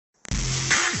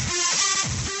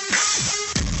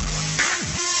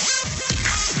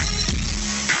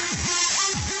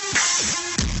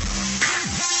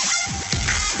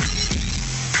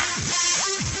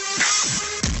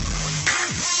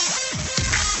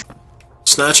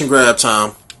Snatch and grab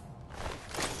time.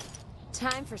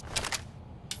 Time for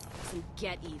some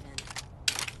get even.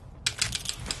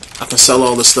 I can sell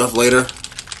all this stuff later.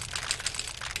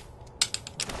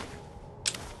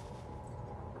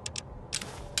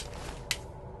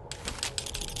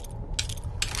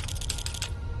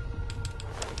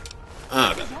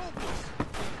 Okay.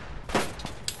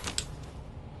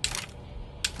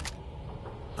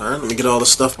 Alright, let me get all the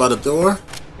stuff by the door.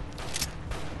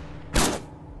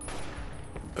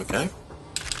 Okay.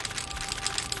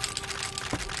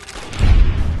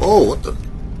 Oh, what the?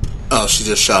 Oh, she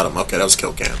just shot him. Okay, that was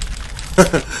kill cam.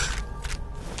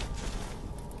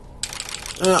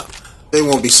 They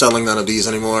won't be selling none of these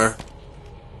anymore.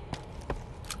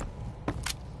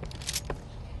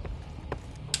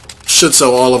 Should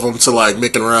sell all of them to like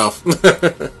Mick and Ralph.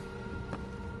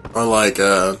 Or like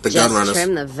the gun runners. Just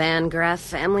trim the Van Graff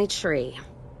family tree.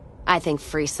 I think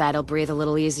Freeside'll breathe a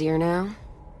little easier now.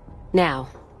 Now,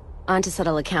 on to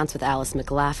settle accounts with Alice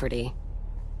McLafferty.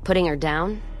 Putting her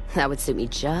down? That would suit me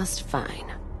just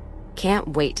fine. Can't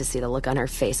wait to see the look on her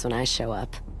face when I show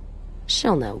up.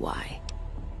 She'll know why.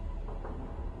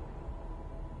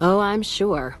 Oh, I'm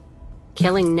sure.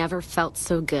 Killing never felt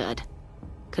so good.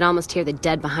 Could almost hear the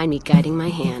dead behind me guiding my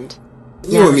hand.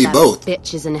 You and me both.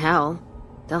 Bitch is in hell.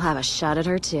 They'll have a shot at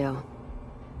her too.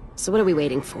 So what are we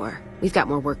waiting for? We've got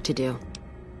more work to do.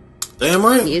 Damn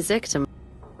right. Music to...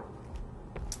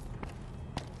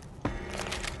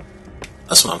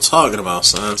 That's what I'm talking about,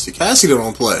 son. See, Cassie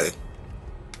don't play.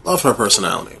 Love her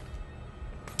personality.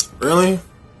 Really?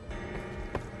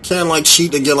 Can't like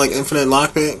cheat to get like infinite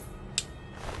lockpick?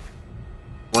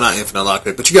 Well, not infinite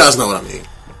lockpick, but you guys know what I mean.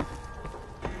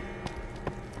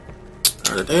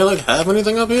 Did they like have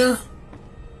anything up here?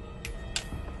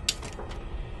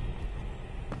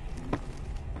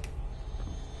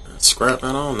 Scrap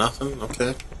metal, nothing.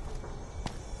 Okay.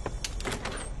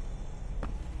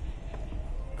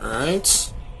 All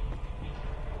right.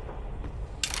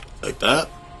 Take that.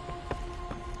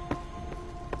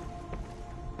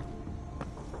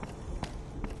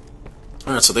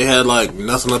 All right, so they had like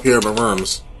nothing up here but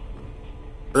rooms.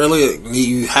 Really,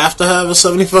 you have to have a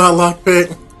 75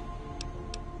 lockpick.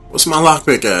 What's my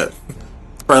lockpick at?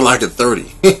 Probably like at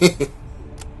 30.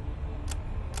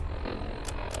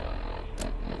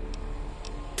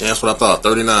 Yeah, that's what I thought.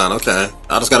 39. Okay.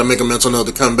 I just gotta make a mental note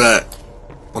to come back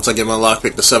once I get my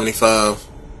lockpick to 75.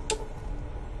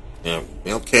 Yeah,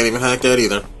 yep, can't even hack that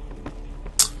either.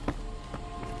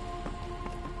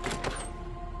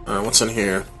 Alright, what's in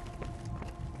here?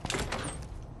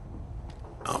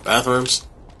 Oh, bathrooms.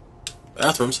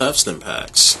 Bathrooms have stim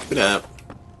packs. Look at that.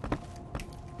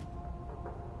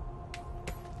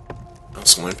 Oh,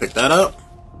 someone pick that up.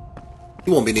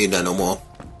 You won't be needing that no more.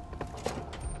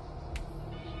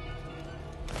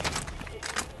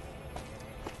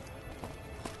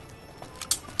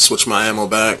 Switch my ammo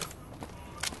back.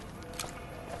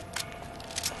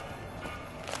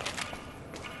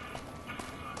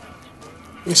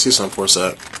 Let me see something for a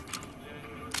sec.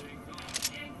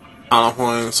 Hollow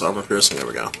points, armor piercing, there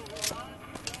we go.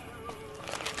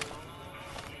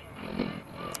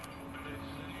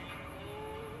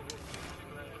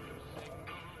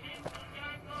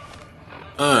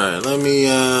 Alright, let me,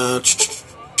 no,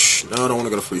 I don't want to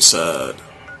go to free side.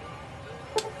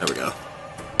 There we go.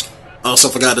 I also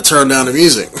forgot to turn down the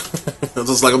music. It's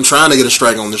just like I'm trying to get a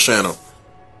strike on this channel.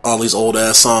 All these old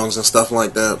ass songs and stuff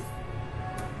like that.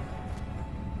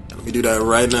 Let me do that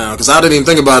right now, because I didn't even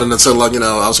think about it until, like, you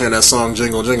know, I was hearing that song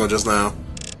Jingle Jingle just now.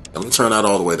 Let me turn that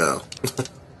all the way down.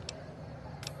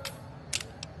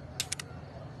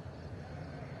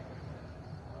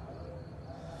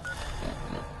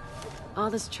 All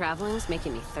this traveling's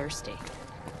making me thirsty.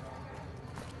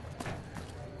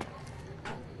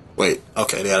 Wait,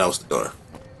 okay, yeah, that was the door.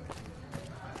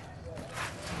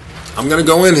 I'm gonna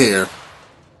go in here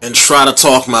and try to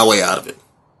talk my way out of it.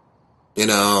 You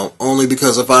know, only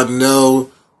because if I know,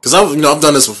 because I've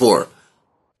done this before.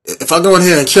 If I go in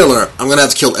here and kill her, I'm gonna have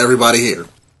to kill everybody here,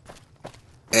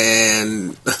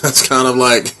 and that's kind of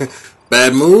like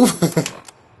bad move.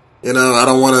 You know, I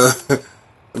don't want to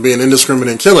be an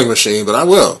indiscriminate killing machine, but I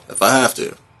will if I have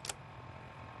to.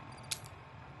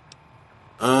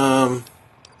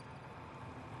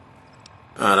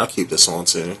 Alright, I'll keep this on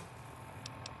too.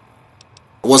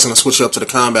 I was gonna switch up to the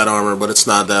combat armor, but it's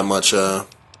not that much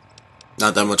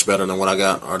better than what I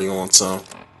got already on, so.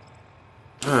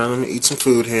 Alright, let me eat some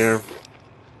food here.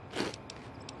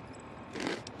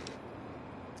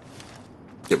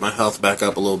 Get my health back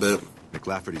up a little bit.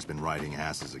 McLafferty's been riding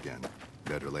asses again.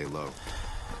 Better lay low.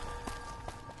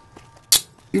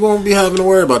 You won't be having to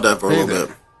worry about that for a little bit.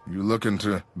 You looking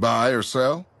to buy or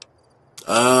sell?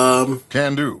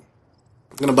 Can do.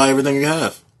 I'm gonna buy everything you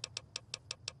have.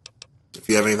 If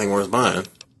you have anything worth buying.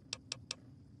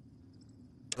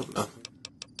 Oh,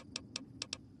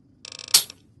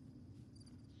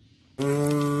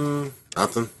 nothing.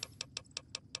 Nothing.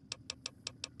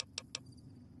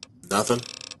 Nothing.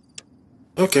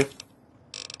 Okay.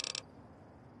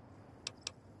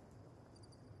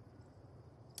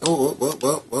 Oh,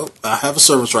 well. I have a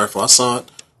service rifle. I saw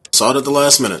it. Saw it at the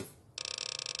last minute.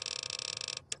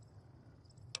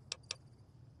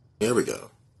 Here we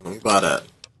go. Let me buy that.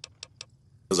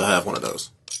 Because I have one of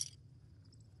those.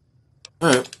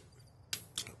 Alright.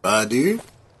 Bye, dude.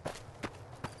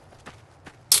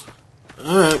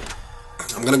 Alright.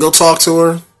 I'm gonna go talk to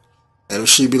her. And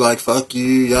she'd be like, fuck you,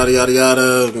 yada yada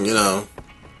yada, you know,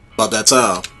 about that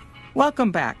towel.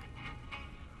 Welcome back.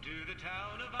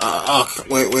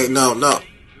 Wait, no.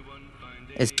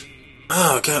 It's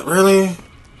Oh, God, really?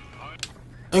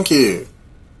 Thank you.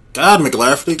 God,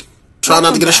 McLafferty. Try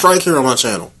not to get a strike here on my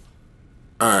channel.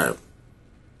 Alright.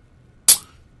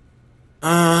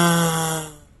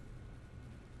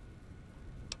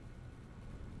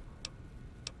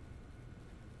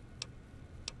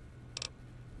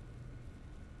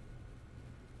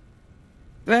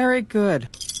 very good.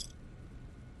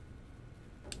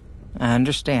 I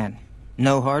understand.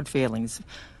 No hard feelings.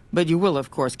 But you will,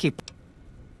 of course, keep...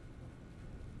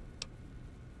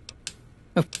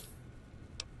 Oh.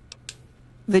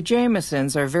 The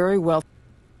Jamesons are very well...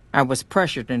 I was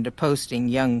pressured into posting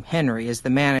young Henry as the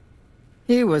manager.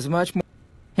 He was much more...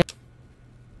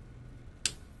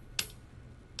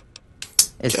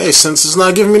 Okay, since it's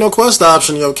not giving me no quest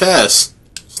option, yo, Cass.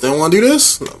 Still want to do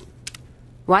this? No.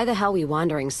 Why the hell we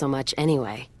wandering so much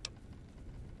anyway?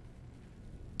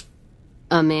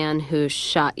 A man who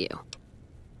shot you.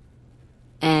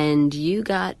 And you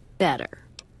got better.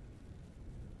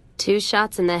 2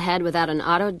 shots in the head without an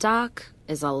auto doc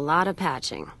is a lot of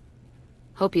patching.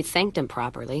 Hope you thanked him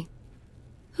properly.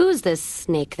 Who's this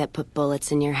snake that put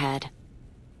bullets in your head?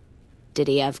 Did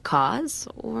he have cause,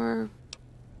 or...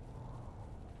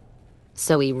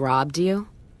 So he robbed you?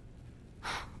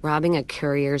 Robbing a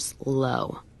courier's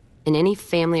low. And any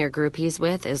family or group he's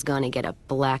with is gonna get a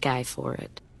black eye for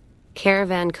it.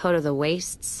 Caravan code of the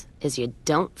wastes is you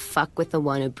don't fuck with the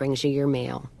one who brings you your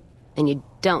mail. And you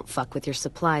don't fuck with your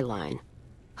supply line.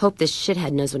 Hope this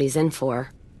shithead knows what he's in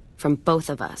for. From both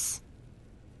of us.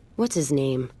 What's his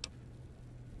name?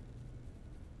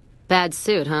 Bad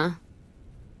suit, huh?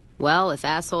 Well, if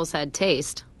assholes had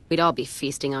taste, we'd all be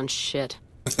feasting on shit.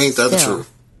 Ain't that the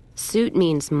truth? Suit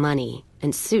means money,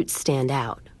 and suits stand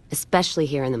out, especially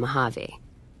here in the Mojave.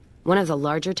 One of the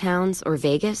larger towns, or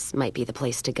Vegas, might be the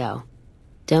place to go.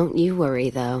 Don't you worry,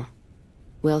 though.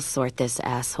 We'll sort this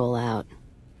asshole out.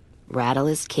 Rattle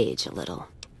his cage a little.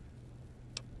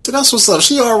 See, that's what's up.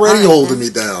 She already holding me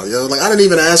down, yo. Like, I didn't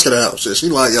even ask her to help. Shit. She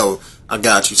like, yo, I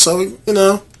got you. So, you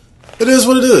know, it is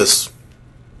what it is.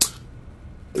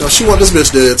 You know, she want this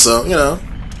bitch dead, so, you know.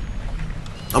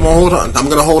 I'm gonna hold her. I'm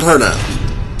gonna hold her now.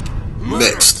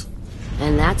 Mixed.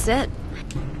 And that's it.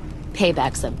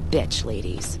 Payback's a bitch,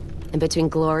 ladies. And between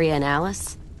Gloria and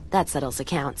Alice, that settles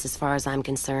accounts as far as I'm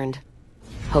concerned.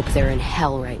 Hope they're in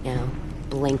hell right now,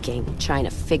 blinking, trying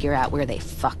to figure out where they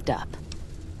fucked up.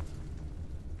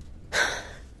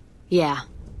 Yeah,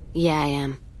 I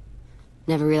am.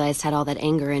 Never realized I had all that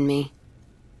anger in me.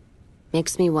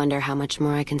 Makes me wonder how much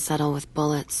more I can settle with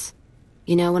bullets.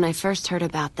 You know, when I first heard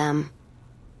about them,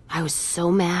 I was so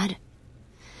mad.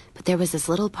 But there was this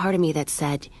little part of me that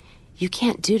said, you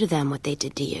can't do to them what they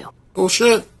did to you. Oh,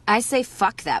 shit. I say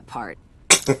fuck that part.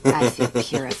 I feel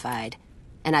purified.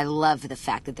 And I love the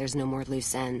fact that there's no more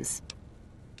loose ends.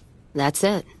 That's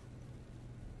it.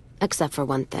 Except for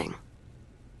one thing.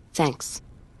 Thanks.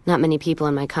 Not many people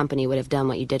in my company would have done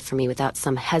what you did for me without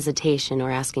some hesitation or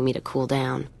asking me to cool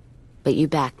down. But you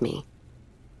backed me.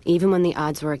 Even when the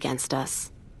odds were against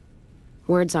us.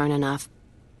 Words aren't enough,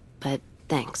 but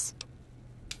thanks.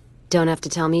 Don't have to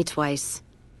tell me twice.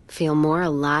 Feel more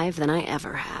alive than I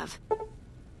ever have.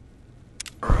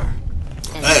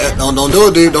 Hey, don't do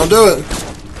it, dude. Don't do it.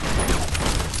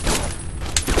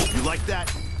 You like that?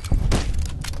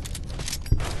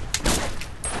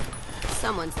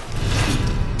 Someone's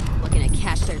looking to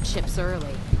cash their chips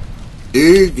early.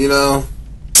 Dude, you know,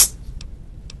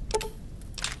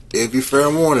 give you fair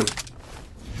warning.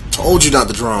 Told you not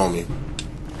to draw on me.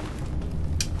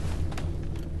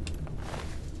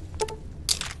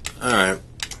 Alright.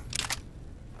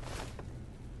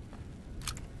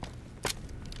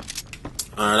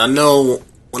 Alright, I know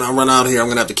when I run out here, I'm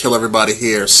gonna have to kill everybody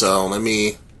here, so let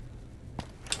me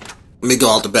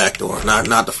go out the back door,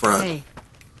 not the front. Hey,